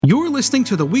You're listening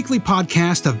to the weekly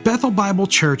podcast of Bethel Bible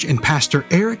Church and Pastor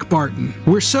Eric Barton.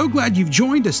 We're so glad you've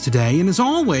joined us today, and as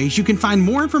always, you can find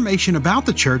more information about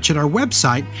the church at our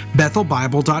website,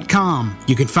 bethelbible.com.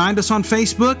 You can find us on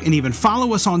Facebook and even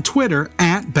follow us on Twitter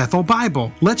at Bethel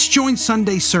Bible. Let's join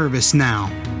Sunday service now.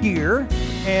 Here,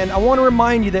 and I want to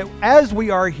remind you that as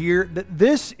we are here, that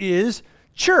this is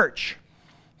church.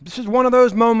 This is one of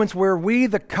those moments where we,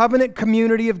 the covenant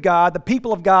community of God, the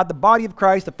people of God, the body of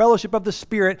Christ, the fellowship of the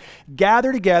Spirit,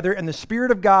 gather together, and the Spirit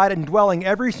of God indwelling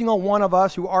every single one of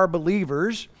us who are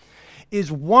believers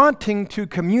is wanting to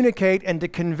communicate and to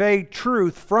convey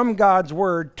truth from God's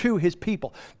Word to His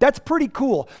people. That's pretty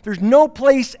cool. There's no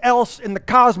place else in the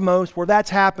cosmos where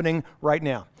that's happening right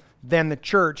now than the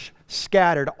church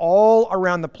scattered all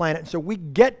around the planet. So we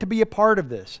get to be a part of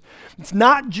this. It's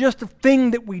not just a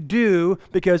thing that we do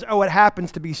because, it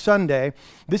happens to be Sunday.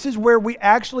 This is where we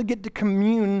actually get to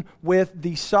commune with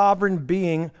the sovereign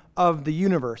being of the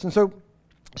universe. And so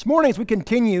this morning, as we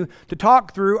continue to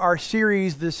talk through our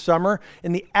series this summer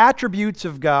in the attributes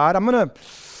of God, I'm going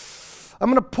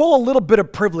to pull a little bit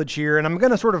of privilege here, and I'm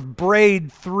going to sort of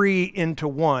braid three into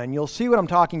one. You'll see what I'm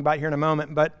talking about here in a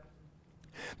moment, but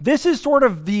this is sort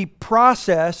of the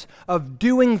process of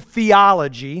doing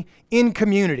theology in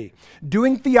community,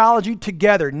 doing theology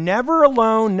together, never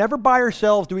alone, never by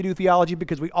ourselves do we do theology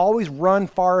because we always run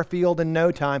far afield in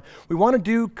no time. We want to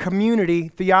do community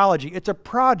theology. It's a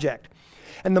project.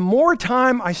 And the more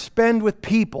time I spend with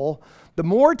people, the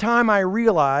more time I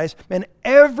realize, man,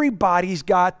 everybody's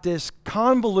got this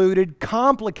convoluted,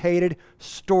 complicated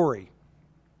story.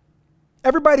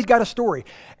 Everybody's got a story.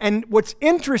 And what's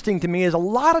interesting to me is a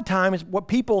lot of times what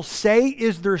people say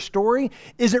is their story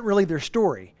isn't really their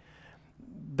story.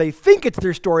 They think it's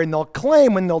their story and they'll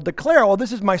claim and they'll declare,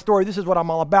 this is my story, this is what I'm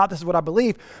all about, this is what I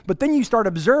believe. But then you start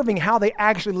observing how they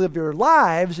actually live their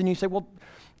lives and you say,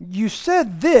 you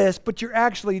said this, but you're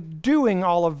actually doing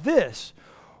all of this.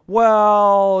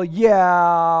 Well,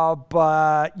 yeah,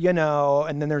 but,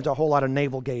 and then there's a whole lot of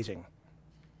navel gazing.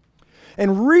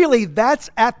 And really, that's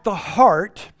at the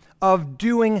heart of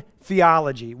doing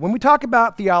theology. When we talk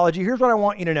about theology, here's what I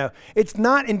want you to know. It's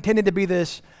not intended to be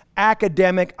this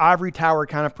academic ivory tower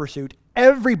kind of pursuit.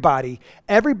 Everybody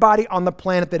on the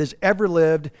planet that has ever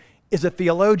lived is a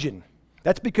theologian.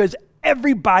 That's because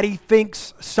everybody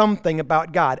thinks something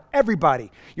about God. Everybody.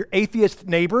 Your atheist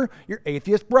neighbor, your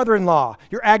atheist brother-in-law,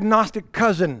 your agnostic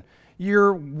cousin,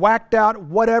 your whacked out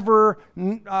whatever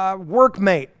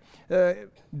workmate,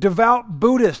 devout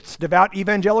Buddhists, devout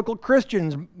evangelical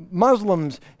Christians,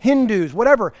 Muslims, Hindus,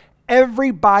 whatever.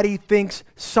 Everybody thinks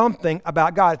something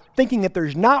about God. Thinking that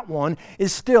there's not one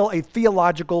is still a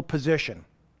theological position.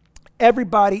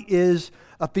 Everybody is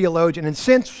a theologian. And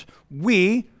since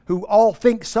we, who all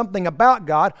think something about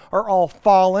God, are all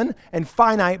fallen and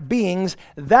finite beings,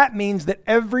 that means that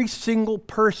every single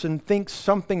person thinks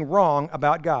something wrong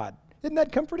about God. Isn't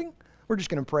that comforting? We're just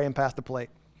going to pray and pass the plate.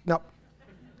 No.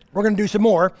 We're going to do some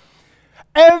more.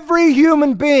 Every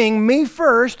human being, me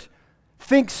first,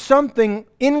 thinks something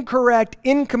incorrect,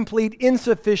 incomplete,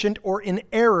 insufficient, or in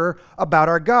error about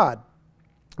our God.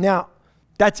 Now,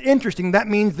 that's interesting. That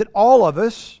means that all of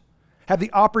us have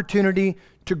the opportunity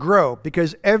to grow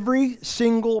because every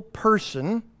single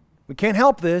person, we can't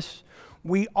help this,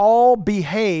 we all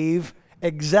behave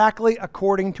exactly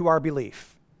according to our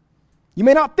belief. You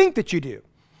may not think that you do.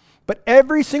 But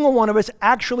every single one of us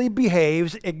actually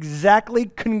behaves exactly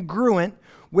congruent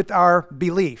with our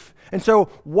belief. And so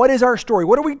what is our story?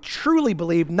 What do we truly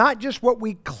believe, not just what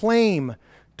we claim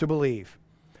to believe?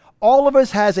 All of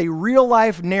us has a real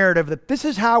life narrative that this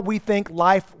is how we think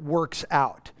life works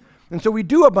out. And so we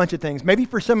do a bunch of things. Maybe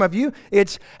for some of you,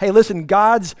 it's, hey, listen,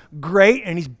 God's great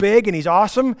and He's big and He's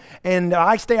awesome and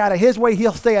I stay out of His way,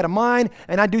 He'll stay out of mine,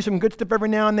 and I do some good stuff every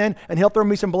now and then and He'll throw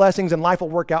me some blessings and life will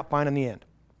work out fine in the end.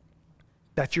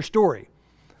 That's your story.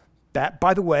 That,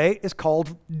 by the way, is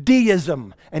called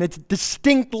deism, and it's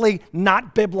distinctly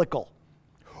not biblical.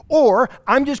 Or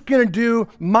I'm just going to do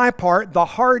my part, the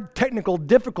hard, technical,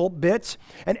 difficult bits,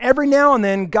 and every now and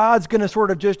then God's going to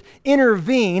sort of just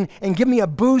intervene and give me a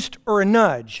boost or a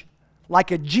nudge,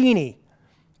 like a genie.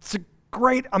 It's a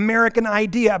great American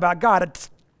idea about God. It's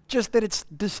just that it's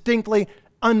distinctly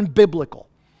unbiblical.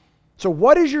 So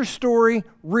what is your story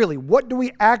really? What do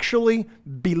we actually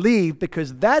believe?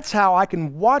 Because that's how I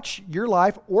can watch your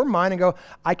life or mine and go,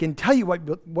 I can tell you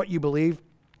what you believe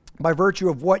by virtue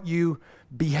of what you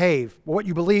behave. What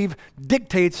you believe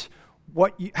dictates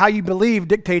how you believe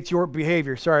dictates your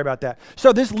behavior. Sorry about that.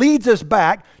 So this leads us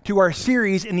back to our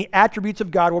series in the attributes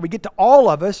of God, where we get to all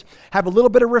of us have a little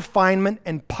bit of refinement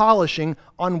and polishing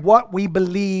on what we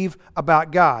believe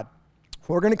about God.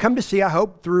 What we're going to come to see, I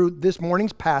hope, through this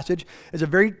morning's passage is a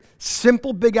very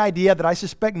simple, big idea that I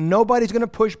suspect nobody's going to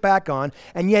push back on,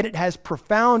 and yet it has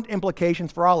profound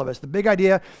implications for all of us. The big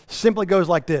idea simply goes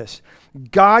like this: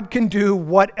 God can do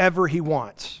whatever he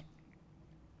wants.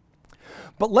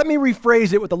 But let me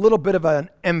rephrase it with a little bit of an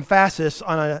emphasis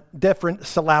on a different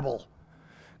syllable.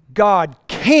 God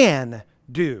can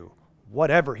do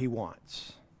whatever he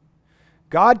wants.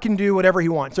 God can do whatever he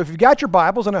wants. So if you've got your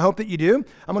Bibles, and I hope that you do,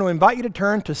 I'm going to invite you to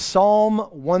turn to Psalm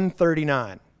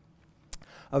 139.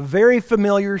 A very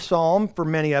familiar psalm for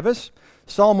many of us,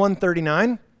 Psalm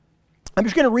 139. I'm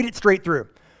just going to read it straight through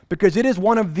because it is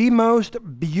one of the most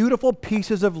beautiful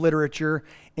pieces of literature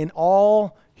in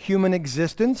all human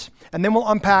existence. And then we'll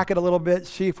unpack it a little bit,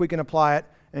 see if we can apply it,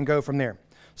 and go from there.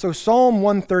 So Psalm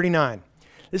 139.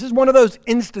 This is one of those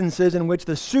instances in which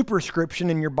the superscription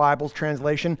in your Bible's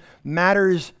translation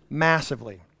matters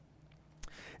massively.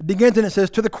 It begins and it says,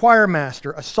 "To the choir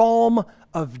master, a psalm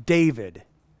of David."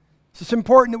 So it's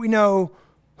important that we know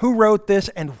who wrote this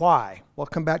and why. We'll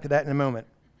come back to that in a moment.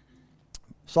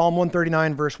 Psalm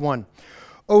 139, verse 1.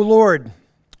 "O Lord,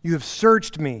 you have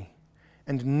searched me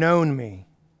and known me.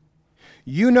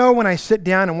 You know when I sit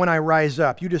down and when I rise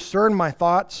up. You discern my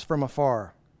thoughts from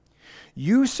afar.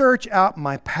 You search out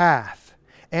my path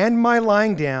and my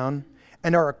lying down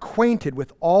and are acquainted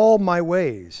with all my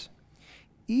ways.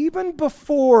 Even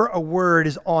before a word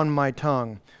is on my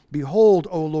tongue, behold,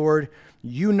 O Lord,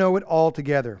 you know it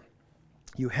altogether.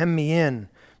 You hem me in,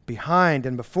 behind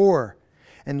and before,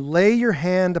 and lay your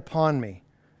hand upon me.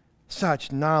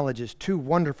 Such knowledge is too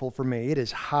wonderful for me. It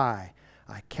is high.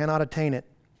 I cannot attain it.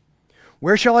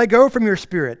 Where shall I go from your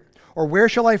spirit? Or where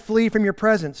shall I flee from your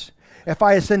presence? If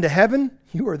I ascend to heaven,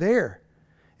 you are there.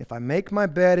 If I make my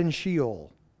bed in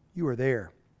Sheol, you are there.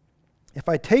 If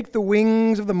I take the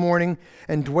wings of the morning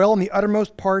and dwell in the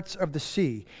uttermost parts of the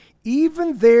sea,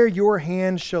 even there your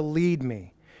hand shall lead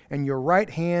me, and your right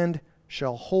hand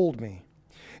shall hold me.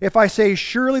 If I say,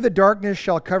 surely the darkness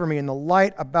shall cover me, and the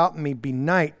light about me be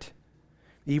night,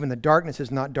 even the darkness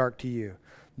is not dark to you.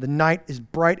 The night is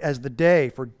bright as the day,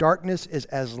 for darkness is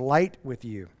as light with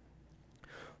you.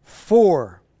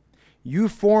 For you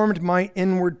formed my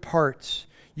inward parts.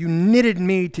 You knitted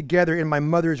me together in my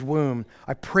mother's womb.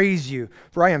 I praise you,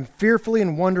 for I am fearfully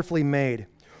and wonderfully made.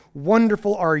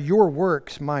 Wonderful are your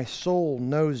works. My soul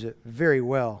knows it very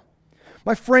well.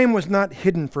 My frame was not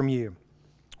hidden from you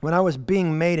when I was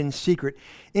being made in secret,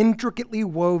 intricately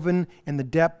woven in the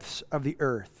depths of the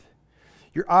earth.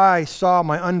 Your eyes saw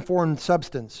my unformed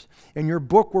substance. In your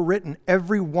book were written,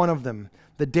 every one of them,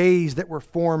 the days that were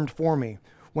formed for me,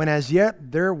 when as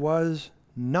yet there was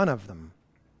none of them.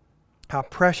 How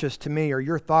precious to me are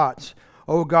your thoughts,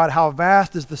 O God, how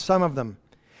vast is the sum of them.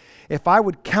 If I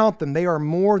would count them, they are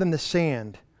more than the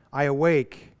sand. I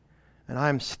awake, and I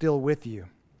am still with you.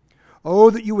 Oh,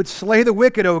 that you would slay the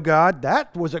wicked, O God.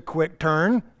 That was a quick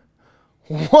turn.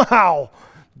 Wow,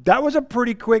 that was a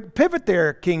pretty quick pivot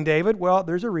there, King David. Well,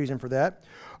 there's a reason for that.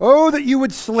 Oh, that you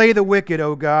would slay the wicked,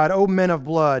 O God. O men of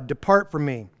blood, depart from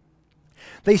me.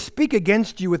 They speak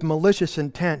against you with malicious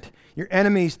intent. Your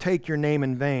enemies take your name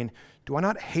in vain. Do I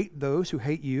not hate those who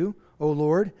hate you, O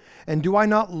Lord? And do I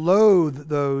not loathe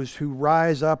those who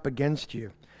rise up against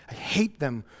you? I hate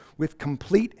them with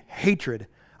complete hatred.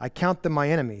 I count them my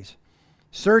enemies.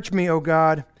 Search me, O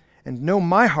God, and know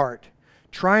my heart.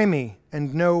 Try me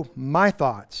and know my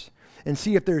thoughts, and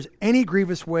see if there's any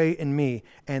grievous way in me,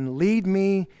 and lead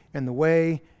me in the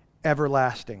way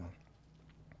everlasting.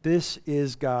 This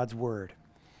is God's word.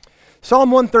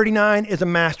 Psalm 139 is a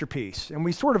masterpiece, and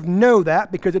we sort of know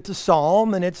that because it's a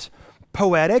psalm, and it's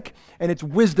poetic, and it's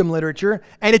wisdom literature,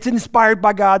 and it's inspired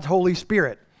by God's Holy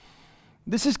Spirit.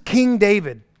 This is King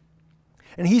David,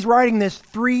 and he's writing this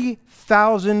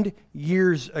 3,000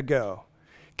 years ago.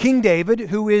 King David,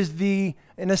 who is in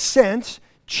a sense,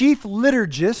 chief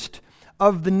liturgist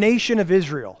of the nation of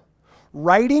Israel,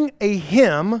 writing a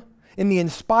hymn in the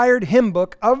inspired hymn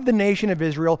book of the nation of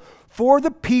Israel for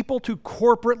the people to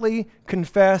corporately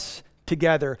confess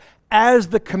together as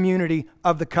the community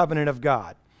of the covenant of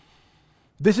God.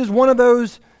 This is one of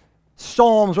those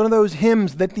psalms, one of those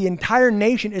hymns that the entire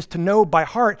nation is to know by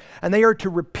heart, and they are to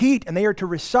repeat and they are to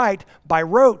recite by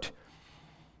rote.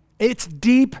 It's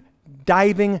deep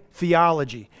diving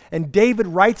theology. And David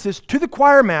writes this to the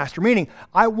choir master, meaning,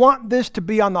 I want this to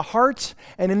be on the hearts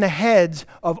and in the heads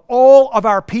of all of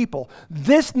our people.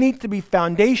 This needs to be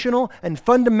foundational and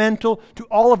fundamental to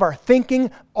all of our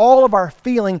thinking, all of our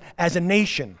feeling as a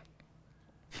nation.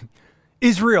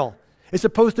 Israel is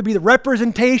supposed to be the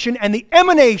representation and the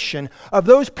emanation of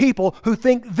those people who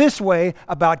think this way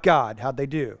about God. How'd they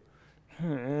do?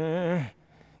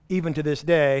 even to this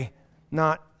day,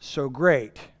 not so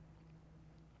great.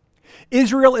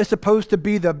 Israel is supposed to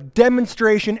be the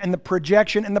demonstration and the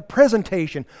projection and the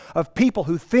presentation of people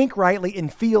who think rightly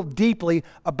and feel deeply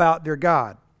about their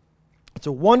God. It's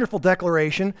a wonderful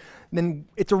declaration. Then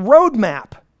it's a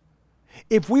roadmap.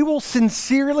 If we will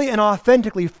sincerely and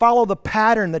authentically follow the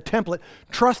pattern, the template,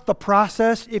 trust the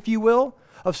process, if you will,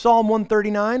 of Psalm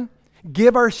 139,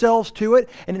 give ourselves to it,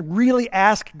 and really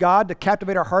ask God to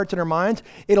captivate our hearts and our minds,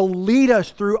 it'll lead us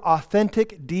through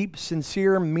authentic, deep,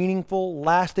 sincere, meaningful,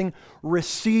 lasting,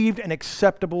 received, and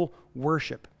acceptable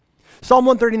worship. Psalm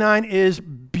 139 is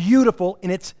beautiful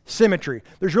in its symmetry.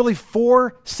 There's really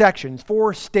 4 sections,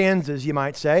 4 stanzas, you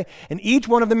might say, and each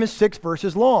one of them is 6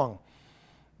 verses long.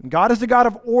 God is the God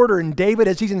of order, and David,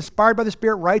 as he's inspired by the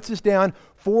Spirit, writes this down,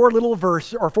 4 little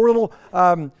verses, or 4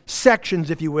 little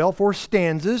sections, if you will, 4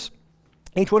 stanzas.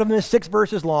 Each one of them is 6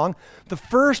 verses long. The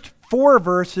first 4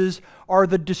 verses are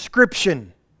the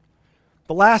description.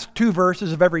 The last 2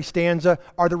 verses of every stanza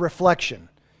are the reflection.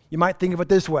 You might think of it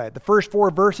this way. The first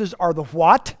 4 verses are the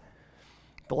what.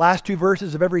 The last 2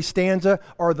 verses of every stanza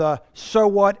are the so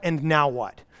what and now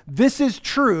what. This is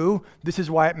true, this is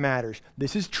why it matters.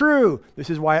 This is true, this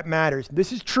is why it matters.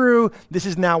 This is true, this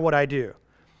is now what I do.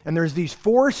 And there's these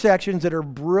 4 sections that are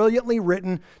brilliantly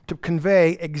written to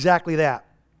convey exactly that.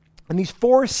 And these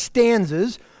 4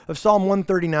 stanzas of Psalm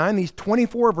 139, these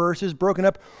 24 verses broken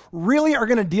up, really are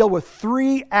going to deal with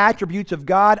 3 attributes of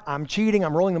God. I'm cheating,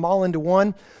 I'm rolling them all into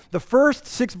one. The first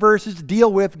 6 verses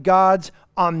deal with God's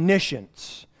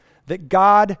omniscience, that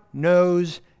God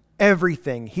knows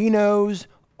everything. He knows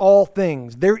all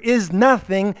things. There is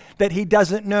nothing that he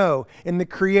doesn't know in the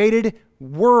created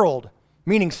world,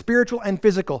 meaning spiritual and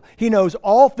physical. He knows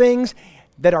all things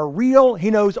that are real. He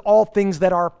knows all things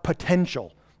that are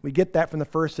potential. We get that from the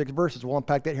first 6 verses. We'll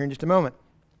unpack that here in just a moment.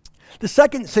 The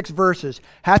second 6 verses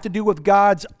have to do with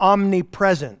God's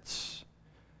omnipresence.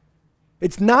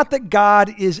 It's not that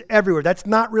God is everywhere. That's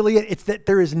not really it. It's that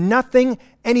there is nothing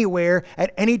anywhere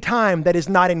at any time that is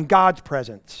not in God's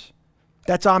presence.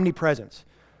 That's omnipresence.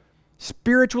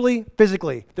 Spiritually,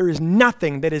 physically, there is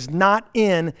nothing that is not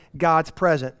in God's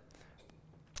presence.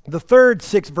 The third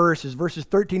 6 verses, verses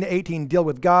 13 to 18, deal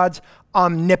with God's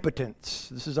omnipotence.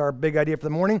 This is our big idea for the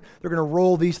morning. They're going to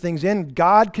roll these things in.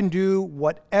 God can do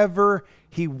whatever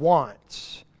he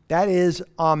wants. That is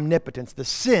omnipotence. The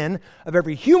sin of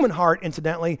every human heart,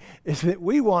 incidentally, is that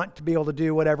we want to be able to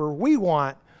do whatever we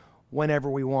want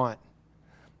whenever we want.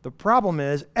 The problem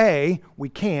is, A, we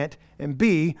can't, and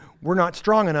B, we're not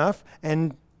strong enough,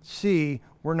 and C,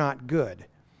 we're not good.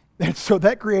 And so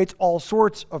that creates all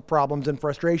sorts of problems and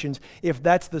frustrations if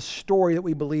that's the story that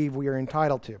we believe we are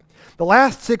entitled to. The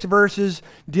last 6 verses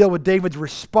deal with David's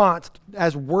response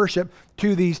as worship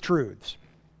to these truths.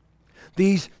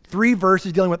 These 3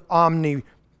 verses dealing with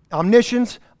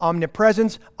omniscience,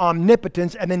 omnipresence,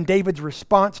 omnipotence, and then David's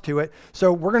response to it.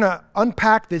 So we're going to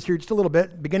unpack this here just a little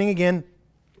bit, beginning again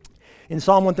in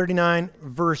Psalm 139,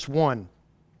 verse 1.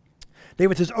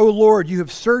 David says, "O Lord, you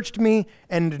have searched me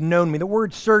and known me." The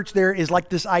word search there is like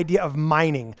this idea of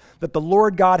mining, that the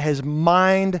Lord God has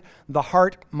mined the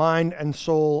heart, mind, and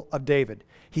soul of David.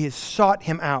 He has sought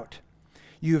him out.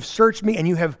 You have searched me and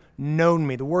you have known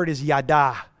me. The word is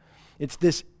yada. It's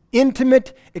this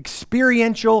intimate,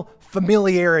 experiential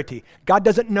familiarity. God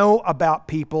doesn't know about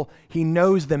people. He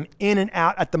knows them in and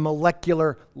out at the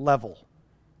molecular level.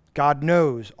 God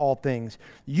knows all things.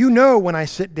 You know when I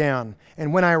sit down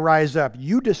and when I rise up.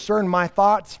 You discern my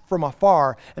thoughts from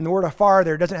afar. And the word afar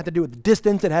there doesn't have to do with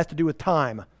distance. It has to do with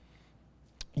time.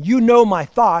 You know my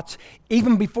thoughts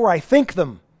even before I think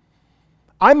them.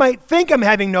 I might think I'm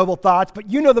having noble thoughts, but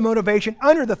you know the motivation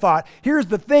under the thought. Here's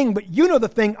the thing, but you know the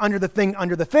thing under the thing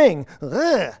under the thing.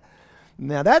 Ugh.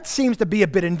 Now that seems to be a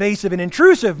bit invasive and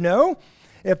intrusive, no?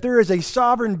 If there is a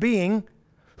sovereign being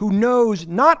who knows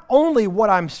not only what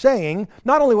I'm saying,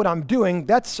 not only what I'm doing,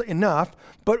 that's enough,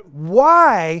 but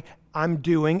why I'm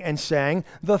doing and saying,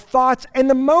 the thoughts and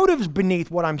the motives beneath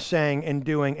what I'm saying and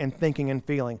doing and thinking and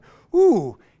feeling.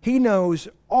 Ooh, he knows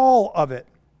all of it.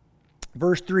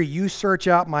 Verse 3, you search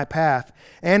out my path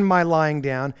and my lying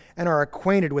down and are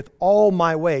acquainted with all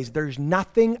my ways. There's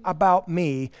nothing about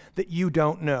me that you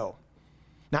don't know.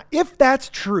 Now, if that's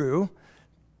true,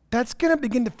 that's going to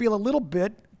begin to feel a little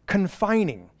bit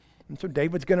confining. And so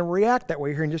David's going to react that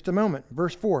way here in just a moment.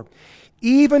 Verse 4,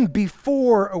 even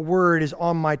before a word is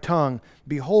on my tongue,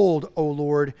 behold, O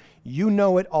Lord, you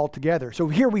know it altogether. So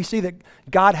here we see that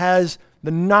God has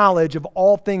the knowledge of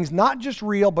all things, not just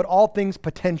real, but all things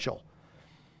potential.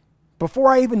 Before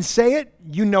I even say it,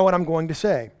 you know what I'm going to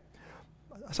say.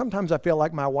 Sometimes I feel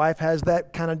like my wife has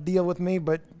that kind of deal with me,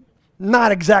 but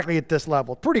not exactly at this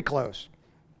level, pretty close.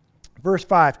 Verse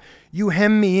 5, you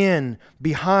hem me in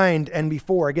behind and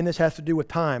before. Again, this has to do with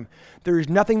time. There is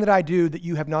nothing that I do that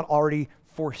you have not already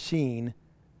foreseen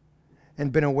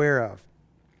and been aware of.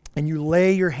 And you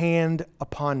lay your hand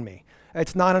upon me.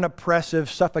 It's not an oppressive,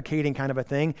 suffocating kind of a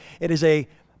thing. It is a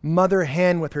mother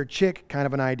hen with her chick kind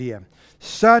of an idea.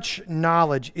 Such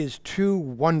knowledge is too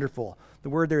wonderful. The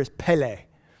word there is Pele.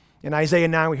 In Isaiah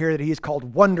 9, we hear that he is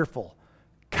called Wonderful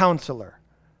Counselor.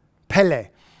 Pele.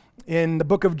 In the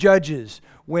book of Judges,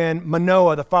 when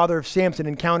Manoah, the father of Samson,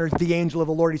 encounters the angel of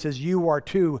the Lord, he says, you are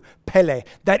too Pele.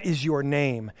 That is your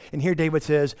name. And here David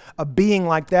says, a being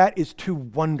like that is too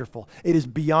wonderful. It is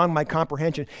beyond my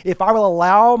comprehension. If I will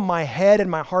allow my head and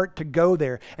my heart to go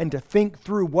there and to think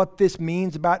through what this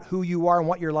means about who you are and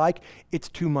what you're like, it's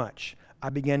too much. I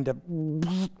began to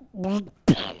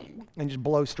and just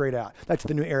blow straight out. That's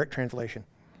the New Eric translation.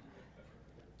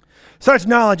 Such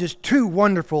knowledge is too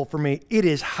wonderful for me. It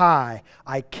is high.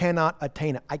 I cannot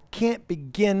attain it. I can't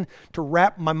begin to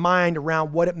wrap my mind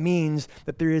around what it means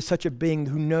that there is such a being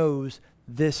who knows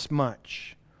this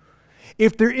much.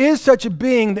 If there is such a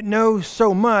being that knows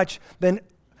so much, then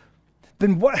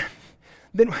what?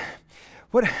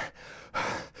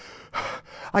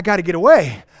 I got to get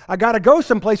away. I got to go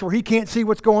someplace where he can't see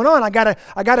what's going on. I got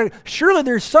to, surely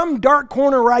there's some dark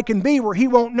corner where I can be where he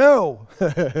won't know.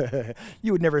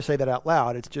 You would never say that out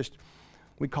loud. It's just,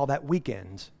 we call that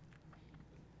weekends.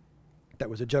 That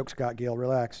was a joke, Scott Gale,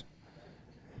 relax.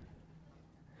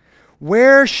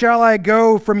 Where shall I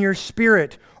go from your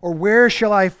spirit? Or where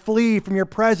shall I flee from your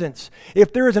presence?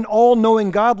 If there is an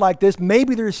all-knowing God like this,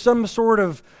 maybe there's some sort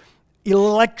of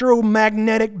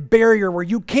electromagnetic barrier where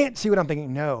you can't see what I'm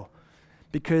thinking. No.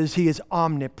 Because he is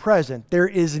omnipresent. There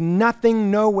is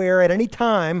nothing nowhere at any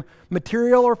time,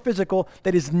 material or physical,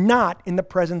 that is not in the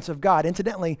presence of God.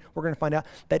 Incidentally, we're going to find out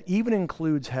that even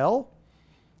includes hell.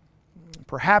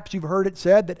 Perhaps you've heard it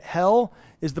said that hell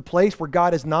is the place where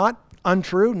God is not.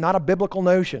 Untrue, not a biblical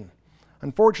notion.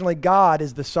 Unfortunately, God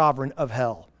is the sovereign of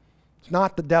hell. It's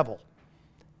not the devil.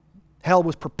 Hell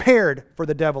was prepared for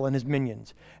the devil and his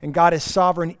minions, and God is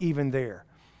sovereign even there.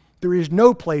 There is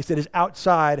no place that is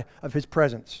outside of his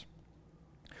presence.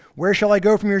 Where shall I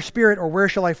go from your spirit, or where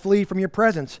shall I flee from your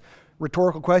presence?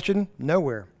 Rhetorical question,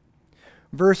 nowhere.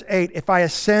 Verse 8, if I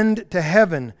ascend to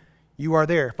heaven, you are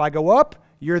there. If I go up,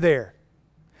 you're there.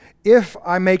 If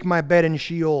I make my bed in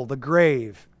Sheol, the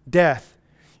grave, death,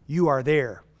 you are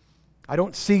there. I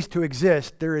don't cease to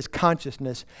exist. There is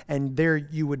consciousness, and there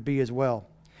you would be as well.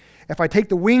 If I take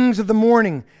the wings of the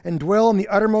morning and dwell in the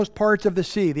uttermost parts of the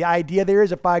sea, the idea there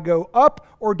is if I go up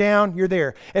or down, you're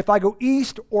there. If I go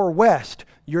east or west,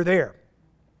 you're there.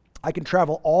 I can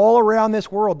travel all around this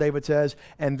world, David says,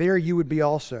 and there you would be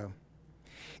also.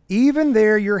 Even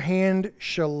there your hand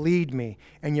shall lead me,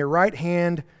 and your right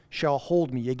hand shall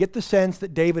hold me. You get the sense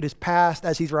that David is past,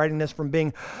 as he's writing this, from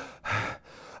being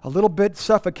a little bit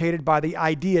suffocated by the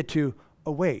idea to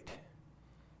await.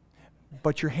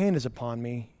 But your hand is upon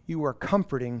me. You are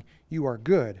comforting, you are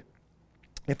good.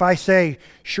 If I say,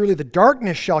 surely the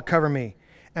darkness shall cover me,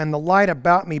 and the light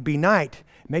about me be night,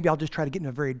 maybe I'll just try to get in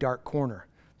a very dark corner.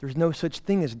 There's no such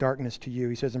thing as darkness to you,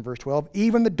 he says in verse 12.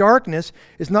 Even the darkness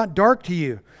is not dark to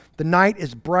you. The night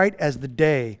is bright as the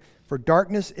day, for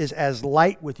darkness is as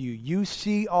light with you. You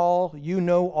see all, you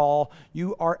know all,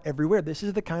 you are everywhere. This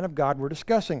is the kind of God we're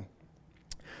discussing.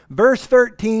 Verse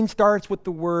 13 starts with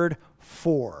the word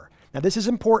for. Now, this is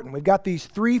important. We've got these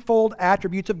threefold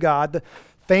attributes of God,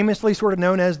 famously sort of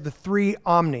known as the three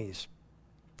omnis.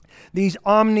 These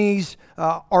omnis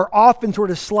are often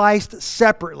sort of sliced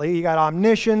separately. You got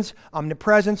omniscience,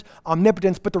 omnipresence,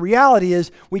 omnipotence, but the reality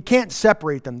is we can't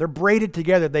separate them. They're braided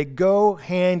together. They go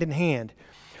hand in hand.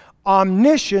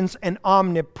 Omniscience and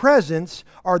omnipresence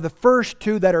are the first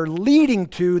two that are leading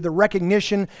to the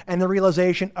recognition and the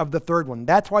realization of the third one.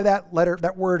 That's why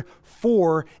that word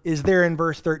for is there in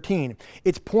verse 13.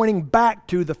 It's pointing back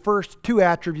to the first two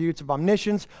attributes of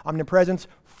omniscience, omnipresence,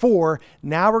 for.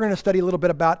 Now we're going to study a little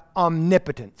bit about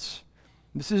omnipotence.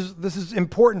 This is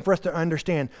important for us to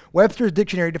understand. Webster's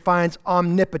dictionary defines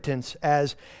omnipotence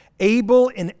as able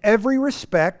in every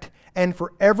respect and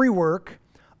for every work,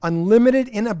 unlimited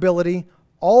in ability,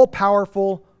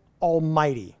 all-powerful,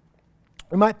 almighty.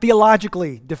 We might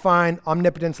theologically define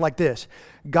omnipotence like this.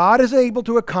 God is able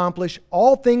to accomplish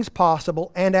all things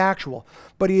possible and actual,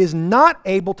 but he is not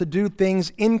able to do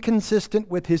things inconsistent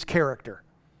with his character.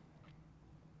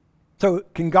 So,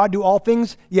 can God do all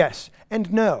things? Yes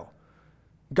and no.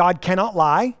 God cannot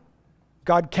lie.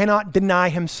 God cannot deny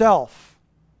himself.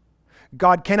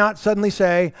 God cannot suddenly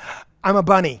say, I'm a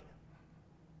bunny.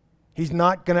 He's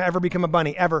not going to ever become a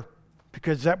bunny, ever.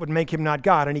 because that would make him not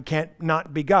God, and he can't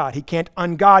not be God. He can't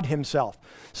ungod himself.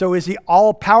 So is he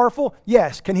all-powerful?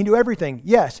 Yes. Can he do everything?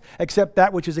 Yes, except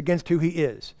that which is against who he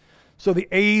is. So the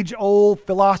age-old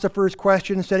philosopher's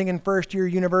question sitting in first-year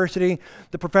university,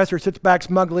 the professor sits back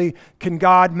smugly, can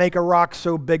God make a rock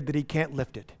so big that he can't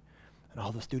lift it? And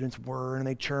all the students whir and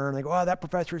they churn. They go, oh, that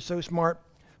professor is so smart.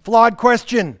 Flawed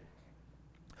question.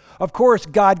 Of course,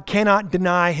 God cannot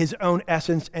deny his own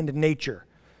essence and nature.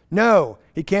 No,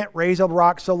 he can't raise a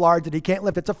rock so large that he can't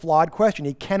lift. It's a flawed question.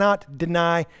 He cannot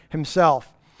deny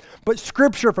himself. But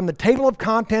Scripture, from the table of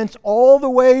contents all the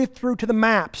way through to the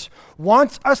maps,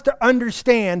 wants us to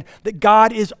understand that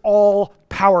God is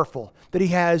all-powerful, that he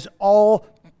has all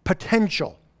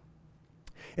potential.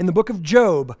 In the book of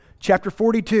Job, chapter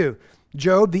 42,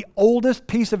 Job, the oldest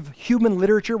piece of human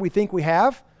literature we think we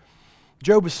have,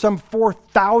 Job is some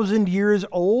 4,000 years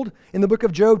old. In the book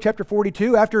of Job, chapter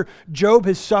 42, after Job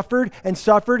has suffered and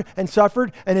suffered and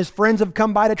suffered, and his friends have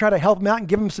come by to try to help him out and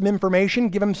give him some information,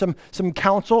 give him some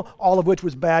counsel, all of which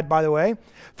was bad, by the way.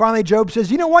 Finally, Job says,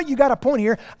 you know what? You got a point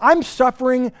here. I'm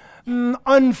suffering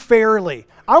unfairly.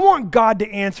 I want God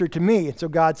to answer to me. And so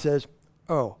God says,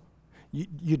 oh,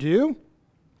 you do?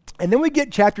 And then we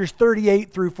get chapters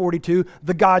 38 through 42,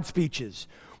 the God speeches,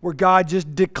 where God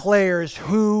just declares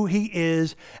who he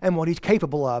is and what he's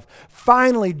capable of.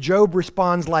 Finally, Job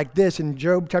responds like this in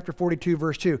Job chapter 42,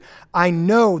 verse 2. I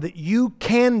know that you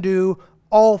can do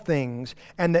all things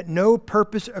and that no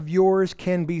purpose of yours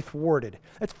can be thwarted.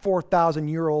 That's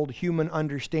 4,000-year-old human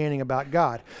understanding about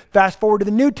God. Fast forward to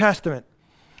the New Testament,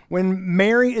 when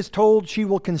Mary is told she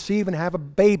will conceive and have a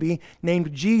baby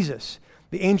named Jesus.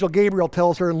 The angel Gabriel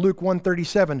tells her in Luke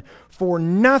 1:37, for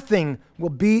nothing will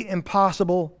be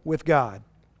impossible with God.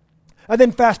 And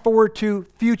then fast forward to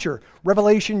future,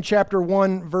 Revelation chapter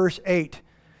 1, verse 8.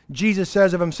 Jesus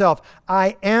says of himself,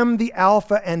 I am the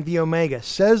Alpha and the Omega,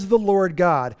 says the Lord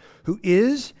God, who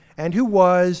is and who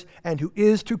was and who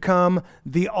is to come,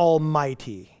 the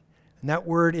Almighty. And that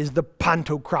word is the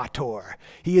Pantocrator.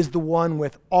 He is the one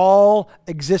with all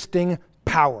existing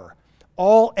power,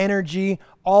 all energy,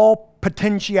 all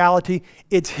potentiality,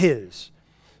 it's his.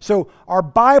 So our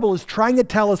Bible is trying to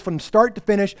tell us from start to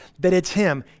finish that it's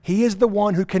him. He is the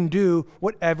one who can do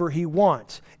whatever he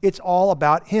wants. It's all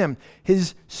about him.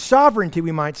 His sovereignty,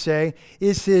 we might say,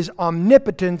 is his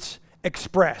omnipotence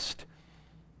expressed.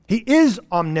 He is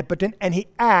omnipotent and he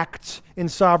acts in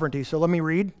sovereignty. So let me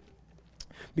read,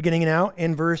 beginning now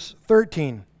in verse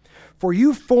 13. For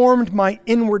you formed my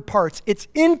inward parts. It's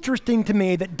interesting to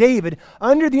me that David,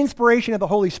 under the inspiration of the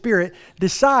Holy Spirit,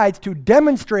 decides to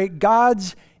demonstrate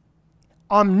God's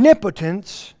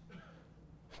omnipotence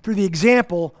through the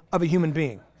example of a human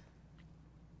being.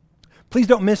 Please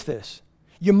don't miss this.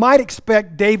 You might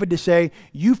expect David to say,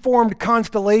 you formed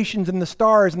constellations and the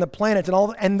stars and the planets and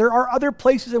all, and there are other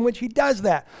places in which he does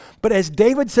that. But as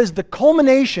David says, the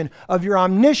culmination of your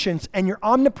omniscience and your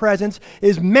omnipresence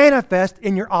is manifest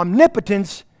in your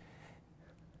omnipotence.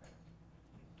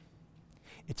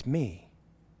 It's me.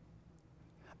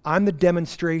 I'm the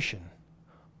demonstration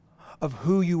of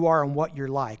who you are and what you're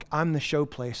like. I'm the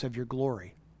showplace of your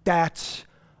glory. That's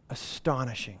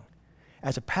astonishing.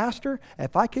 As a pastor,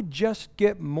 if I could just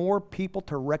get more people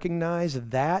to recognize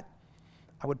that,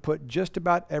 I would put just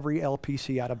about every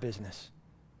LPC out of business.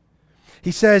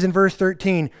 He says in verse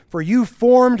 13, for you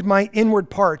formed my inward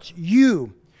parts.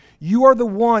 You are the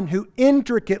one who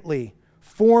intricately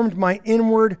formed my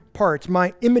inward parts,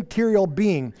 my immaterial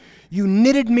being. You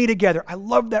knitted me together. I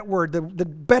love that word. The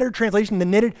better translation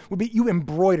than knitted would be you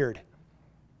embroidered.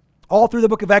 All through the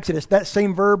book of Exodus, that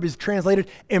same verb is translated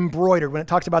embroidered when it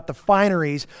talks about the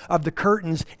fineries of the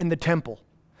curtains in the temple.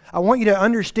 I want you to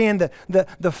understand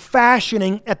the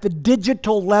fashioning at the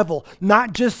digital level,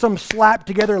 not just some slapped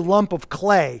together lump of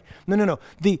clay. No.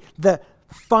 The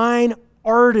fine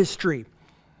artistry,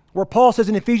 where Paul says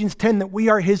in Ephesians 10 that we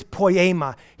are his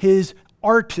poema, his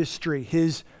artistry,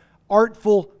 his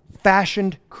artful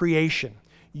fashioned creation.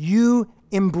 You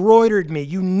embroidered me,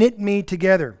 you knit me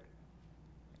together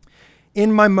in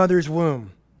my mother's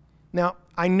womb. Now,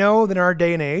 I know that in our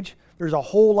day and age, there's a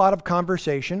whole lot of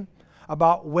conversation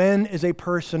about when is a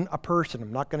person a person.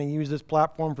 I'm not going to use this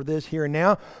platform for this here and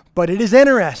now, but it is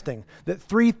interesting that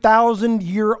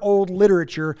 3,000-year-old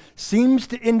literature seems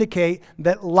to indicate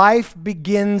that life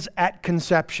begins at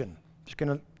conception. Just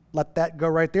going to let that go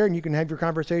right there, and you can have your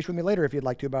conversation with me later if you'd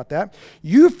like to about that.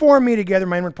 You formed me together,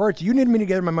 my inward parts. You knitted me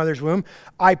together in my mother's womb.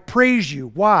 I praise you.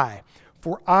 Why?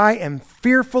 For I am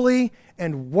fearfully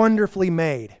and wonderfully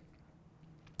made.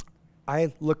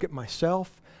 I look at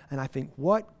myself and I think,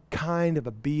 what kind of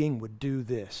a being would do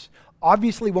this?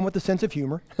 Obviously one with a sense of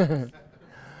humor.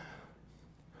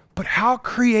 But how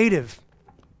creative,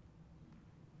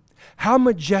 how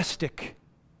majestic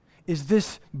is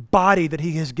this body that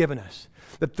he has given us?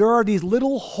 That there are these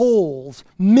little holes,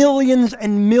 millions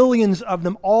and millions of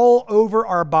them all over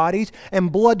our bodies,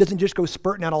 and blood doesn't just go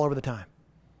spurting out all over the time.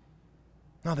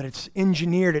 No, that it's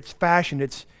engineered, it's fashioned,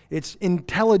 it's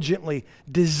intelligently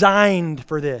designed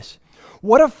for this.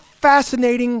 What a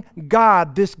fascinating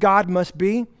God this God must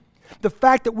be. The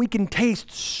fact that we can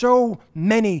taste so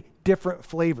many different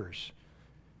flavors.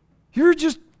 You're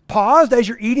just paused as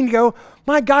you're eating to go,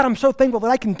 my God, I'm so thankful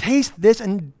that I can taste this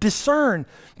and discern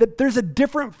that there's a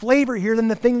different flavor here than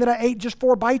the thing that I ate just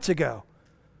 4 bites ago.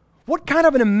 What kind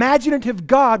of an imaginative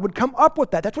God would come up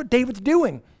with that? That's what David's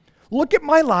doing. Look at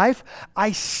my life.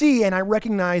 I see and I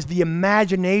recognize the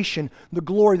imagination, the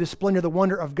glory, the splendor, the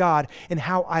wonder of God in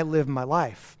how I live my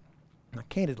life. Now,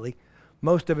 candidly,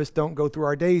 most of us don't go through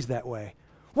our days that way.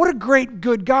 What a great,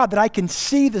 good God that I can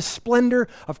see the splendor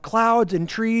of clouds and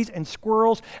trees and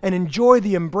squirrels and enjoy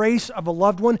the embrace of a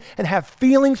loved one and have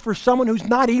feelings for someone who's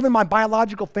not even my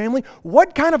biological family.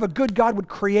 What kind of a good God would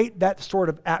create that sort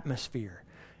of atmosphere?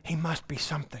 He must be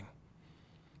something.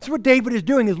 So what David is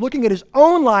doing is looking at his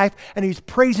own life and he's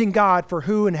praising God for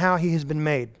who and how he has been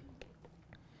made.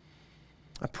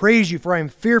 I praise you, for I am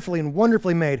fearfully and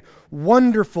wonderfully made.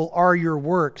 Wonderful are your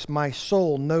works. My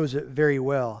soul knows it very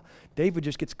well. David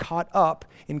just gets caught up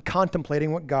in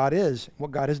contemplating what God is,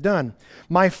 what God has done.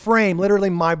 My frame, literally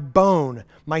my bone,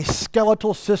 my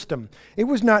skeletal system, it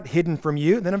was not hidden from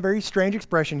you. Then a very strange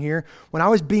expression here. When I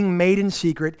was being made in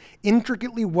secret,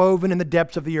 intricately woven in the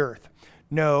depths of the earth.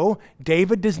 No,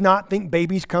 David does not think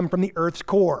babies come from the earth's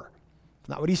core. That's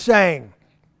not what he's saying.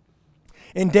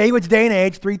 In David's day and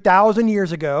age, 3,000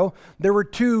 years ago, there were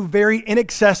 2 very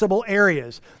inaccessible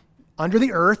areas, under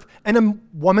the earth and a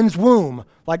woman's womb.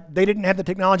 Like they didn't have the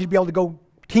technology to be able to go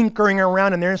tinkering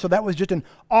around in there, and so that was just an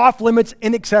off-limits,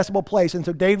 inaccessible place. And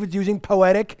so David's using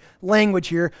poetic language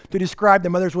here to describe the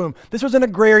mother's womb. This was an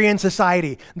agrarian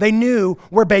society. They knew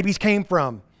where babies came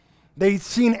from. They'd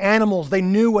seen animals. They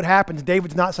knew what happens.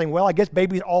 David's not saying, well, I guess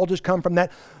babies all just come from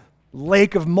that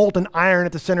lake of molten iron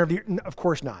at the center of the earth. Of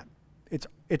course not.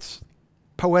 It's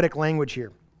poetic language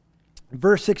here.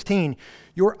 Verse 16,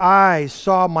 your eyes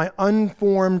saw my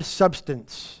unformed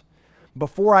substance.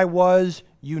 Before I was,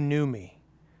 you knew me.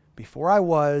 Before I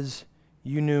was,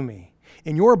 you knew me.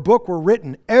 In your book were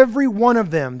written, every one of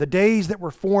them, the days that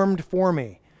were formed for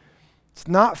me. It's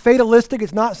not fatalistic.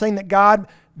 It's not saying that God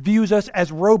views us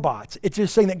as robots. It's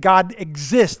just saying that God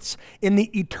exists in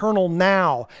the eternal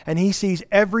now, and he sees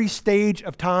every stage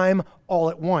of time all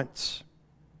at once.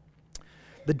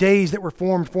 The days that were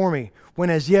formed for me, when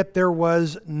as yet there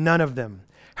was none of them.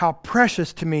 How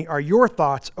precious to me are your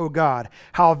thoughts, O God.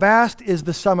 How vast is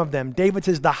the sum of them. David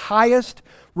says the highest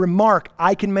remark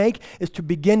I can make is to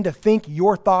begin to think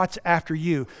your thoughts after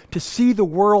you, to see the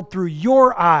world through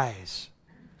your eyes,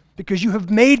 because you have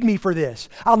made me for this.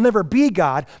 I'll never be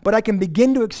God, but I can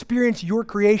begin to experience your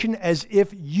creation as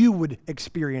if you would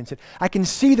experience it. I can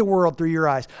see the world through your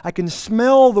eyes. I can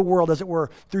smell the world, as it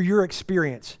were, through your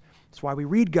experience. That's why we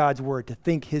read God's word, to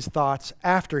think his thoughts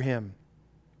after him.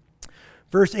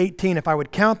 Verse 18, if I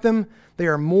would count them, they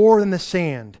are more than the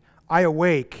sand. I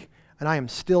awake, and I am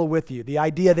still with you. The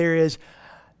idea there is,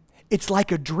 it's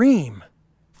like a dream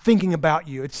thinking about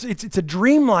you. It's a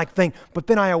dreamlike thing, but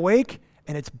then I awake,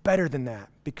 and it's better than that,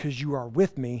 because you are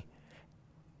with me,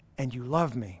 and you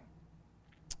love me.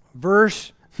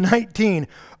 Verse 19,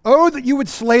 oh, that you would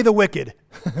slay the wicked.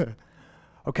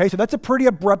 Okay, so that's a pretty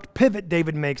abrupt pivot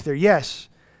David makes there. Yes,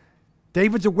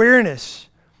 David's awareness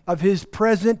of his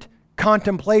present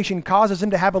contemplation causes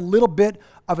him to have a little bit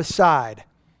of a side.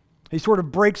 He sort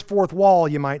of breaks fourth wall,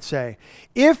 you might say.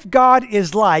 If God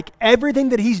is like everything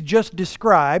that he's just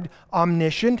described,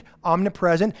 omniscient,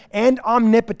 omnipresent, and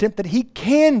omnipotent, that he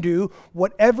can do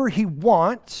whatever he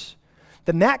wants,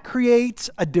 then that creates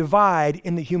a divide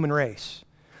in the human race.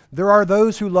 There are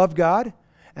those who love God,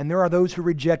 and there are those who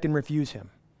reject and refuse him.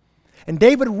 And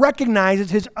David recognizes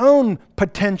his own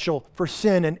potential for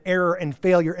sin and error and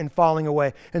failure and falling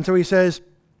away. And so he says,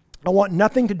 I want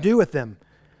nothing to do with them,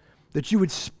 that you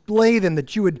would slay them,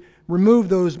 that you would remove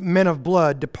those men of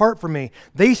blood. Depart from me.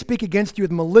 They speak against you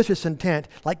with malicious intent.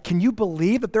 Like, can you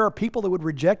believe that there are people that would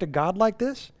reject a God like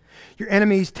this? Your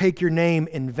enemies take your name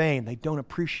in vain. They don't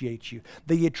appreciate you.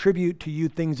 They attribute to you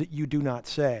things that you do not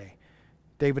say.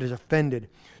 David is offended.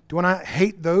 Do I not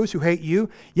hate those who hate you?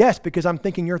 Yes, because I'm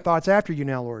thinking your thoughts after you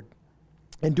now, Lord.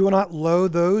 And do I not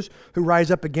loathe those who rise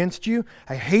up against you?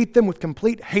 I hate them with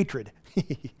complete hatred.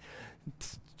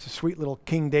 It's a sweet little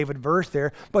King David verse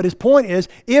there. But his point is,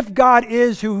 if God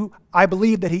is who I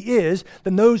believe that he is,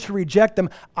 then those who reject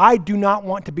them, I do not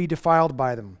want to be defiled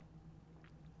by them.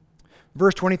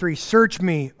 Verse 23, search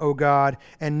me, O God,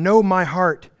 and know my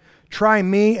heart. Try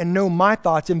me and know my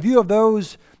thoughts. In view of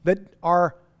those that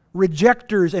are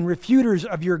rejectors and refuters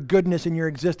of your goodness in your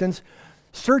existence,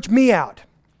 search me out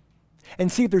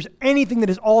and see if there's anything that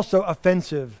is also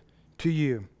offensive to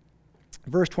you.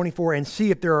 Verse 24, and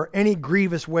see if there are any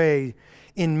grievous way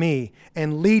in me,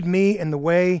 and lead me in the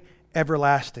way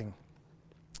everlasting.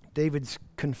 David's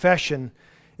confession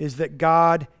is that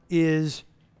God is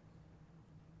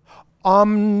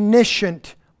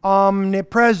omniscient,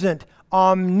 omnipresent,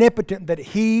 omnipotent, that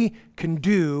he can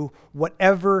do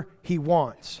whatever he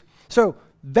wants. So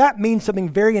that means something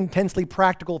very intensely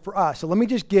practical for us. So let me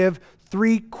just give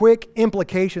 3 quick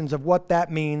implications of what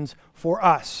that means for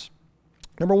us.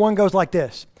 Number 1 goes like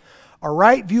this. A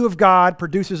right view of God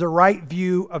produces a right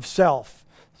view of self.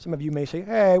 Some of you may say,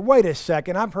 hey, wait a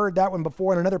second, I've heard that one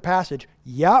before in another passage.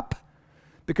 Yup,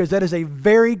 because that is a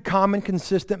very common,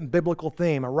 consistent biblical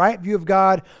theme. A right view of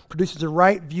God produces a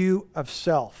right view of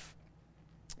self.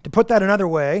 To put that another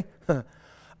way,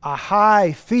 a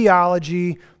high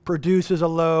theology produces a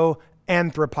low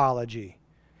anthropology.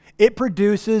 It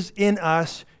produces in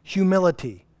us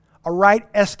humility, a right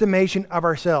estimation of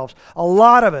ourselves. A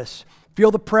lot of us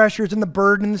feel the pressures and the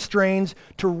burden and the strains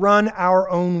to run our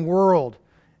own world.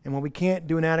 And when we can't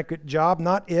do an adequate job,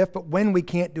 not if, but when we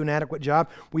can't do an adequate job,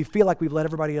 we feel like we've let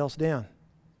everybody else down.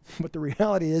 But the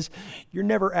reality is, you're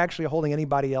never actually holding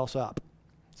anybody else up.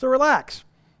 So relax.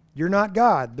 You're not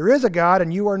God. There is a God,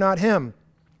 and you are not him.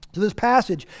 So this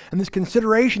passage and this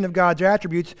consideration of God's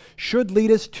attributes should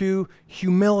lead us to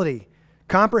humility.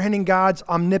 Comprehending God's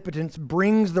omnipotence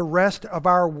brings the rest of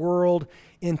our world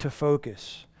into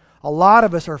focus. A lot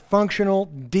of us are functional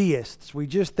deists. We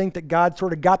just think that God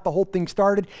sort of got the whole thing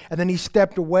started and then he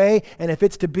stepped away, and if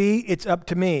it's to be, it's up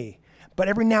to me. But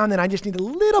every now and then I just need a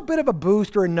little bit of a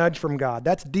boost or a nudge from God.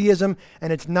 That's deism,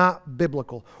 and it's not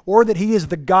biblical. Or that he is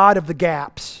the God of the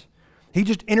gaps. He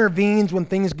just intervenes when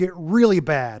things get really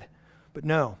bad. But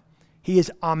no, he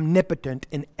is omnipotent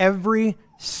in every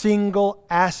single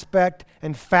aspect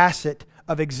and facet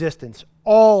of existence.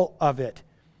 All of it.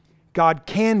 God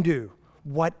can do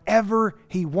whatever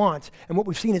he wants. And what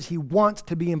we've seen is he wants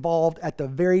to be involved at the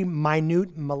very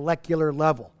minute molecular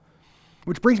level.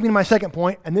 Which brings me to my second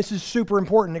point, and this is super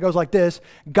important. It goes like this.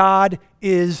 God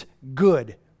is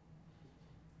good.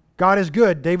 God is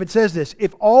good. David says this.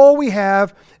 If all we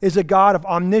have is a God of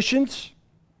omniscience,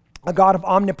 a God of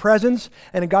omnipresence,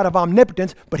 and a God of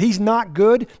omnipotence, but he's not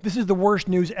good, this is the worst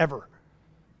news ever.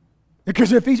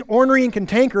 Because if he's ornery and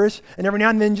cantankerous, and every now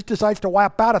and then just decides to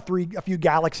wipe out a few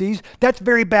galaxies, that's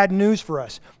very bad news for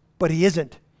us. But he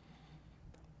isn't.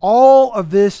 All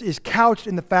of this is couched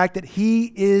in the fact that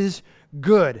he is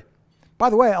good. By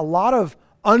the way, a lot of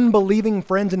unbelieving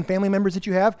friends and family members that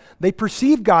you have, they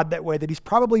perceive God that way, that he's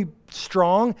probably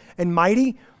strong and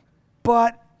mighty,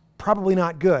 but probably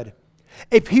not good.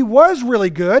 If he was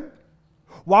really good,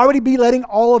 why would he be letting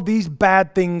all of these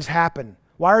bad things happen?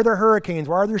 Why are there hurricanes?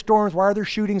 Why are there storms? Why are there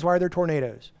shootings? Why are there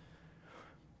tornadoes?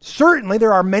 Certainly,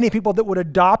 there are many people that would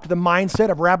adopt the mindset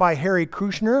of Rabbi Harry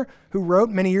Kushner, who wrote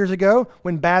many years ago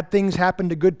when bad things happen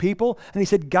to good people. And he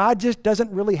said, God just doesn't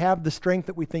really have the strength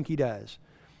that we think he does.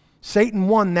 Satan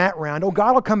won that round. Oh,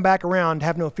 God will come back around,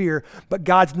 have no fear, but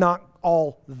God's not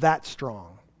all that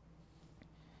strong.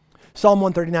 Psalm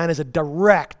 139 is a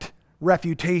direct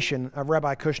refutation of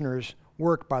Rabbi Kushner's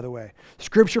work, by the way.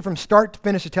 Scripture from start to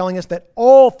finish is telling us that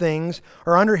all things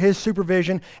are under his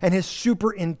supervision and his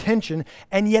super intention,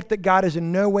 and yet that God is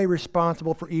in no way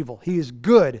responsible for evil. He is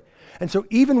good. And so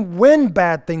even when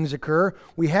bad things occur,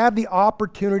 we have the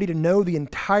opportunity to know the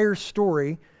entire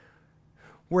story,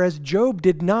 whereas Job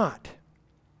did not.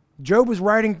 Job was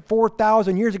writing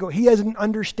 4,000 years ago. He doesn't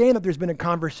understand that there's been a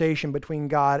conversation between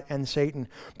God and Satan.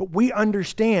 But we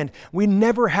understand. We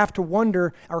never have to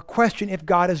wonder or question if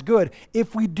God is good.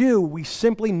 If we do, we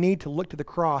simply need to look to the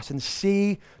cross and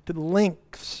see to the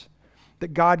lengths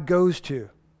that God goes to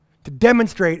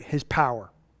demonstrate his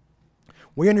power.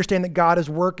 We understand that God is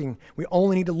working. We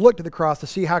only need to look to the cross to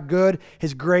see how good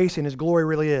his grace and his glory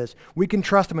really is. We can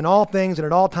trust him in all things and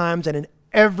at all times and in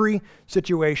every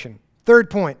situation.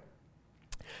 Third point.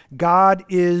 God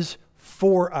is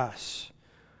for us.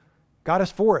 God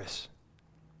is for us.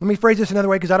 Let me phrase this another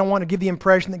way because I don't want to give the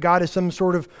impression that God is some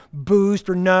sort of boost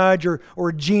or nudge or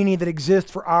a genie that exists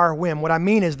for our whim. What I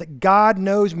mean is that God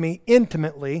knows me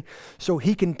intimately so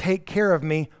he can take care of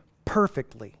me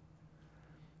perfectly.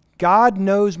 God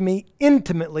knows me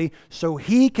intimately so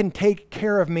he can take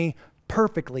care of me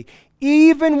perfectly.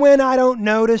 Even when I don't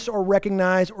notice or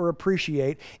recognize or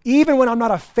appreciate, even when I'm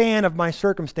not a fan of my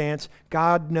circumstance,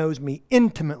 God knows me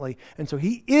intimately. And so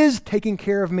he is taking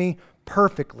care of me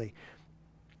perfectly.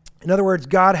 In other words,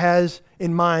 God has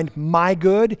in mind my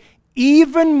good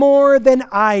even more than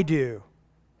I do.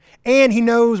 And he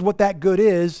knows what that good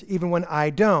is even when I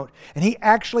don't. And he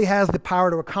actually has the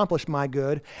power to accomplish my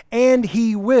good, and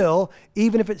he will,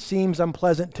 even if it seems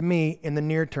unpleasant to me in the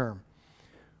near term.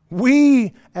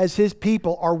 We, as his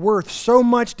people, are worth so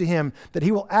much to him that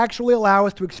he will actually allow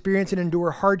us to experience and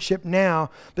endure hardship now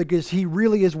because he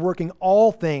really is working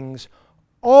all things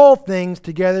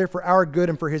together for our good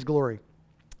and for his glory.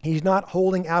 He's not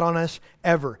holding out on us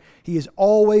ever. He is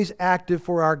always active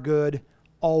for our good,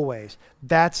 always.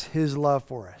 That's his love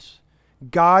for us.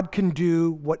 God can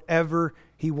do whatever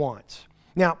he wants.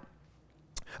 Now,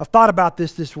 I've thought about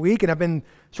this week, and I've been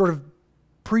sort of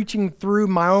preaching through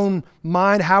my own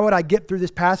mind. How would I get through this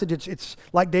passage? It's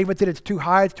like David said, it's too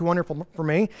high, it's too wonderful for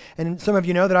me. And some of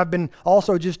you know that I've been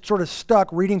also just sort of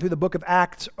stuck reading through the book of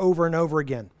Acts over and over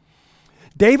again.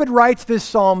 David writes this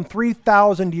psalm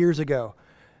 3,000 years ago.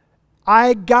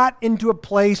 I got into a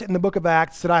place in the book of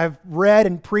Acts that I have read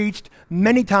and preached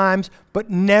many times, but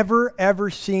never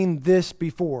ever seen this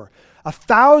before.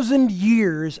 1,000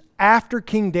 years after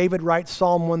King David writes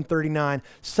Psalm 139,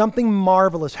 something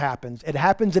marvelous happens. It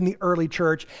happens in the early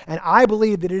church, and I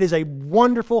believe that it is a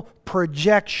wonderful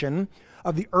projection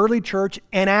of the early church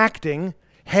enacting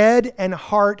head and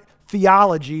heart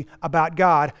theology about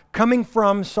God coming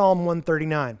from Psalm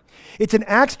 139. It's in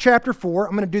Acts chapter 4.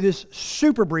 I'm going to do this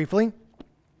super briefly.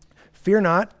 Fear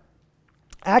not.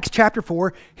 Acts chapter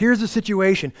 4, here's the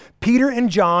situation. Peter and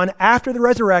John, after the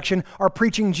resurrection, are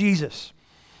preaching Jesus.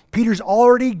 Peter's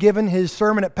already given his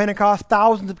sermon at Pentecost.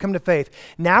 Thousands have come to faith.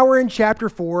 Now we're in chapter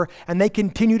 4, and they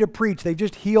continue to preach. They've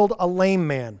just healed a lame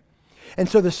man. And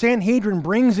so the Sanhedrin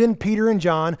brings in Peter and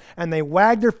John, and they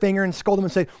wag their finger and scold them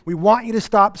and say, we want you to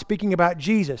stop speaking about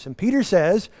Jesus. And Peter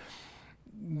says,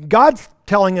 God's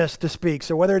telling us to speak,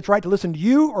 so whether it's right to listen to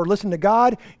you or listen to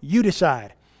God, you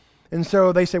decide. And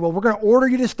so they say, well, we're going to order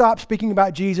you to stop speaking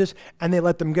about Jesus, and they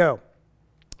let them go.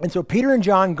 And so Peter and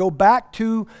John go back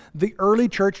to the early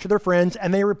church, to their friends,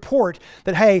 and they report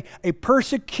that, hey, a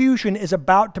persecution is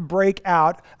about to break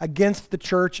out against the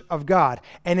church of God.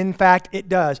 And in fact, it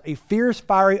does. A fierce,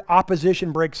 fiery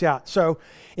opposition breaks out. So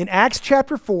in Acts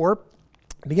chapter 4,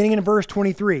 beginning in verse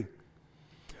 23,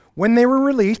 when they were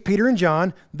released, Peter and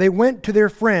John, they went to their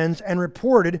friends and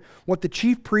reported what the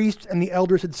chief priests and the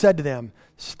elders had said to them.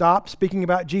 Stop speaking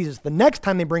about Jesus. The next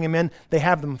time they bring him in, they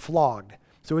have them flogged.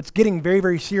 So it's getting very,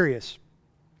 very serious.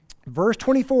 Verse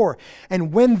 24,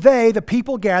 and when they, the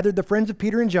people gathered, the friends of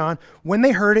Peter and John, when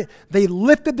they heard it, they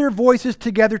lifted their voices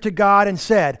together to God and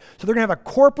said, so they're going to have a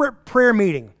corporate prayer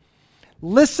meeting.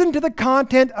 Listen to the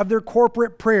content of their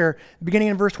corporate prayer, beginning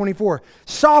in verse 24.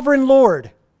 Sovereign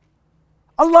Lord.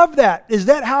 I love that. Is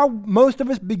that how most of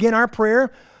us begin our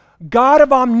prayer? God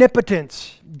of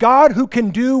omnipotence, God who can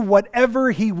do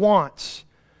whatever he wants.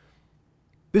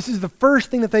 This is the first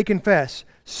thing that they confess.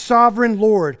 Sovereign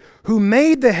Lord, who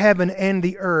made the heaven and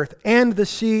the earth and the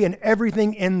sea and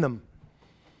everything in them.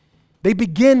 They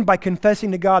begin by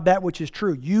confessing to God that which is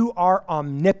true. You are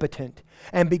omnipotent.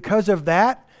 And because of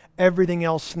that, everything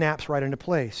else snaps right into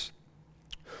place.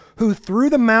 Who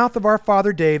through the mouth of our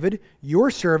father David, your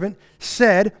servant,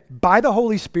 said by the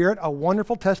Holy Spirit, a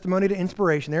wonderful testimony to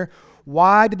inspiration there,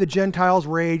 why did the Gentiles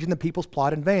rage and the peoples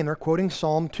plot in vain? They're quoting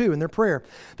Psalm 2 in their prayer.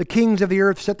 The kings of the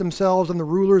earth set themselves and the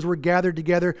rulers were gathered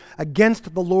together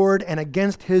against the Lord and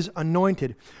against his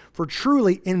anointed. For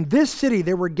truly in this city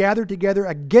they were gathered together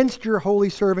against your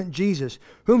holy servant Jesus,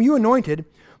 whom you anointed,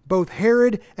 both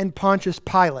Herod and Pontius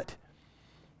Pilate.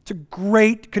 It's a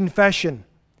great confession.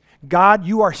 God,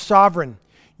 you are sovereign.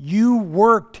 You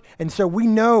worked. And so we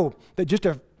know that just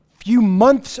a few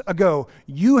months ago,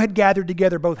 you had gathered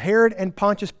together both Herod and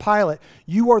Pontius Pilate.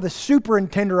 You are the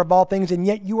superintendent of all things, and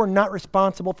yet you are not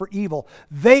responsible for evil.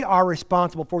 They are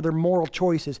responsible for their moral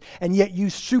choices, and yet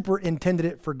you superintended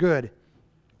it for good,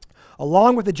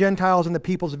 along with the Gentiles and the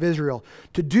peoples of Israel,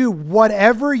 to do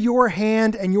whatever your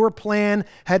hand and your plan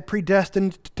had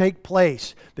predestined to take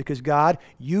place. Because God,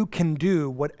 you can do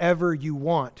whatever you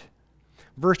want.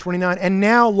 Verse 29, and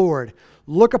now, Lord,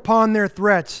 look upon their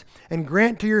threats and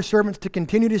grant to your servants to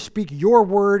continue to speak your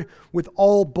word with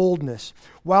all boldness,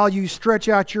 while you stretch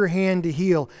out your hand to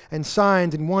heal, and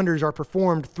signs and wonders are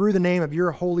performed through the name of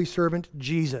your holy servant,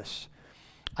 Jesus.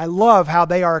 I love how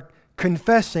they are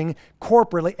confessing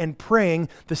corporately and praying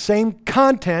the same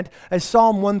content as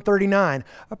Psalm 139.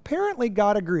 Apparently,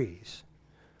 God agrees.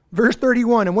 Verse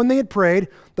 31, and when they had prayed,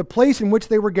 the place in which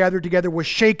they were gathered together was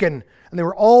shaken, and they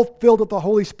were all filled with the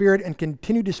Holy Spirit and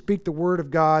continued to speak the word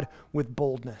of God with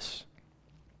boldness.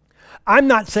 I'm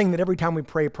not saying that every time we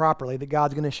pray properly that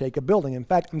God's going to shake a building. In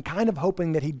fact, I'm kind of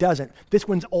hoping that he doesn't. This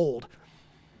one's old.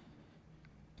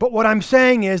 But what I'm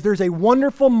saying is there's a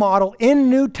wonderful model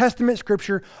in New Testament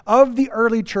scripture of the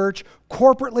early church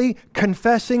corporately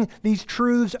confessing these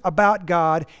truths about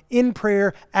God in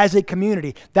prayer as a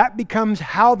community. That becomes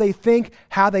how they think,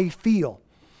 how they feel.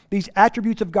 These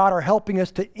attributes of God are helping us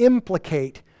to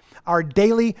implicate our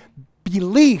daily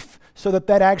belief so that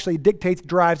that actually dictates,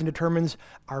 drives, and determines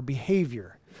our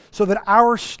behavior. So that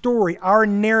our story, our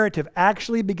narrative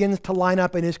actually begins to line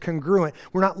up and is congruent.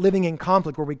 We're not living in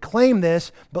conflict where we claim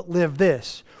this but live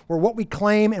this, where what we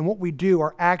claim and what we do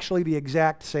are actually the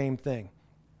exact same thing.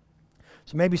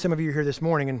 So maybe some of you are here this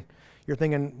morning and you're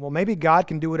thinking, well, maybe God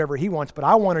can do whatever he wants, but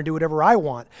I want to do whatever I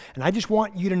want. And I just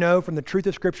want you to know from the truth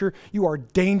of Scripture, you are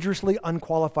dangerously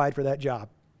unqualified for that job.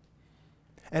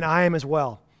 And I am as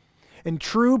well. And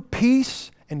true peace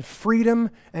and freedom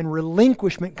and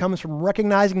relinquishment comes from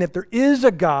recognizing that there is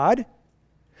a God,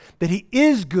 that he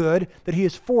is good, that he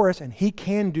is for us, and he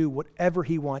can do whatever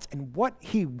he wants. And what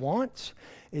he wants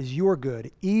is your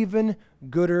good, even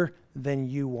gooder than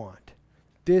you want.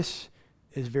 This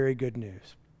is very good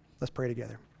news. Let's pray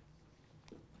together.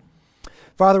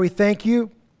 Father, we thank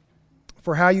you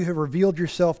for how you have revealed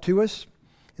yourself to us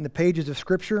in the pages of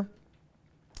Scripture,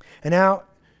 and how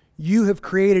you have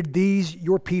created these,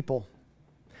 your people,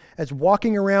 as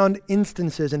walking around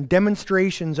instances and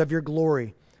demonstrations of your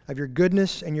glory, of your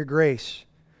goodness and your grace.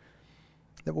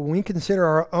 That when we consider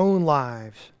our own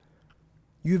lives,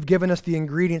 you've given us the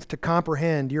ingredients to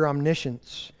comprehend your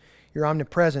omniscience, your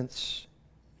omnipresence,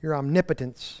 your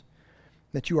omnipotence,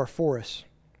 that you are for us.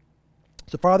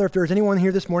 So Father, if there's anyone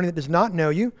here this morning that does not know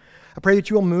you, I pray that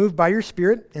you will move by your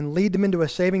Spirit and lead them into a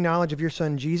saving knowledge of your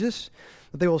Son, Jesus,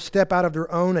 that they will step out of their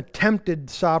own attempted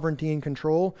sovereignty and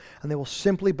control, and they will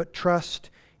simply but trust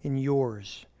in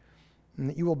yours. And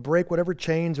that you will break whatever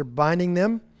chains are binding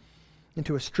them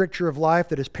into a stricture of life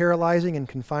that is paralyzing and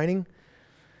confining,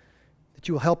 that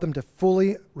you will help them to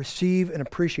fully receive and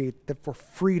appreciate that for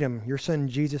freedom, your Son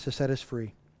Jesus has set us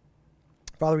free.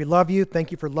 Father, we love you.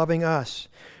 Thank you for loving us.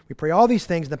 We pray all these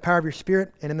things in the power of your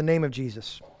Spirit and in the name of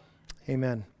Jesus.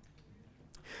 Amen.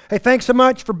 Hey, thanks so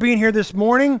much for being here this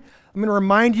morning. I'm going to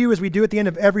remind you, as we do at the end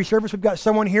of every service, we've got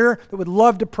someone here that would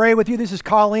love to pray with you. This is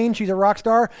Colleen. She's a rock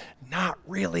star. Not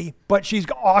really, but she's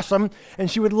awesome.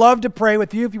 And she would love to pray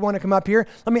with you if you want to come up here.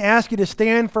 Let me ask you to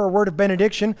stand for a word of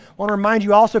benediction. I want to remind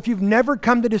you also, if you've never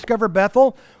come to Discover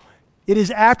Bethel, it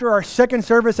is after our second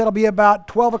service. That'll be about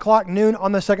 12 o'clock noon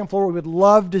on the second floor. We would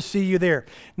love to see you there.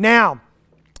 Now,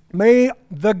 may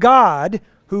the God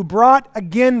who brought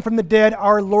again from the dead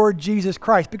our Lord Jesus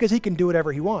Christ, because he can do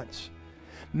whatever he wants,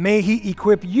 may he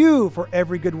equip you for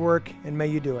every good work, and may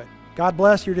you do it. God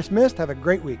bless. You're dismissed. Have a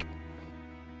great week.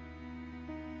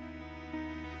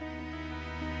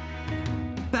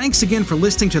 Thanks again for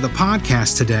listening to the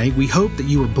podcast today. We hope that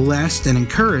you were blessed and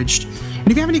encouraged. And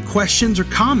if you have any questions or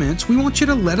comments, we want you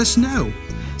to let us know.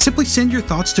 Simply send your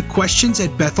thoughts to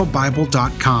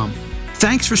questions@bethelbible.com.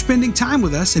 Thanks for spending time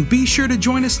with us, and be sure to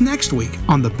join us next week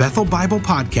on the Bethel Bible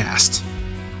Podcast.